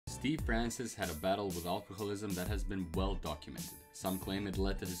Steve Francis had a battle with alcoholism that has been well documented. Some claim it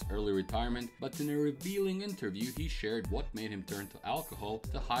led to his early retirement, but in a revealing interview he shared what made him turn to alcohol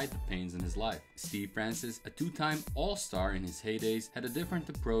to hide the pains in his life. Steve Francis, a two-time All-Star in his heydays, had a different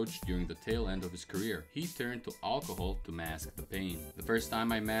approach during the tail end of his career. He turned to alcohol to mask the pain. The first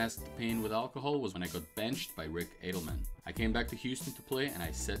time I masked the pain with alcohol was when I got benched by Rick Adelman. I came back to Houston to play and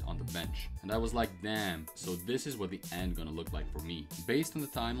I sat on the bench. And I was like, damn, so this is what the end gonna look like for me. Based on the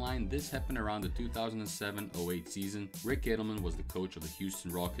timeline, this happened around the 2007-08 season. Rick Adelman was the coach of the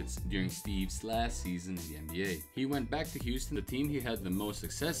Houston Rockets during Steve's last season in the NBA. He went back to Houston, the team he had the most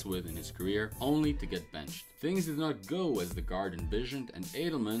success with in his career, only to get benched. Things did not go as the guard envisioned, and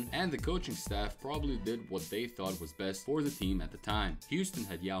Adelman and the coaching staff probably did what they thought was best for the team at the time. Houston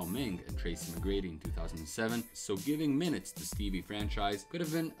had Yao Ming and Tracy McGrady in 2007, so giving minutes to Stevie franchise could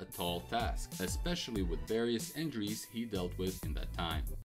have been a tall task, especially with various injuries he dealt with in that time.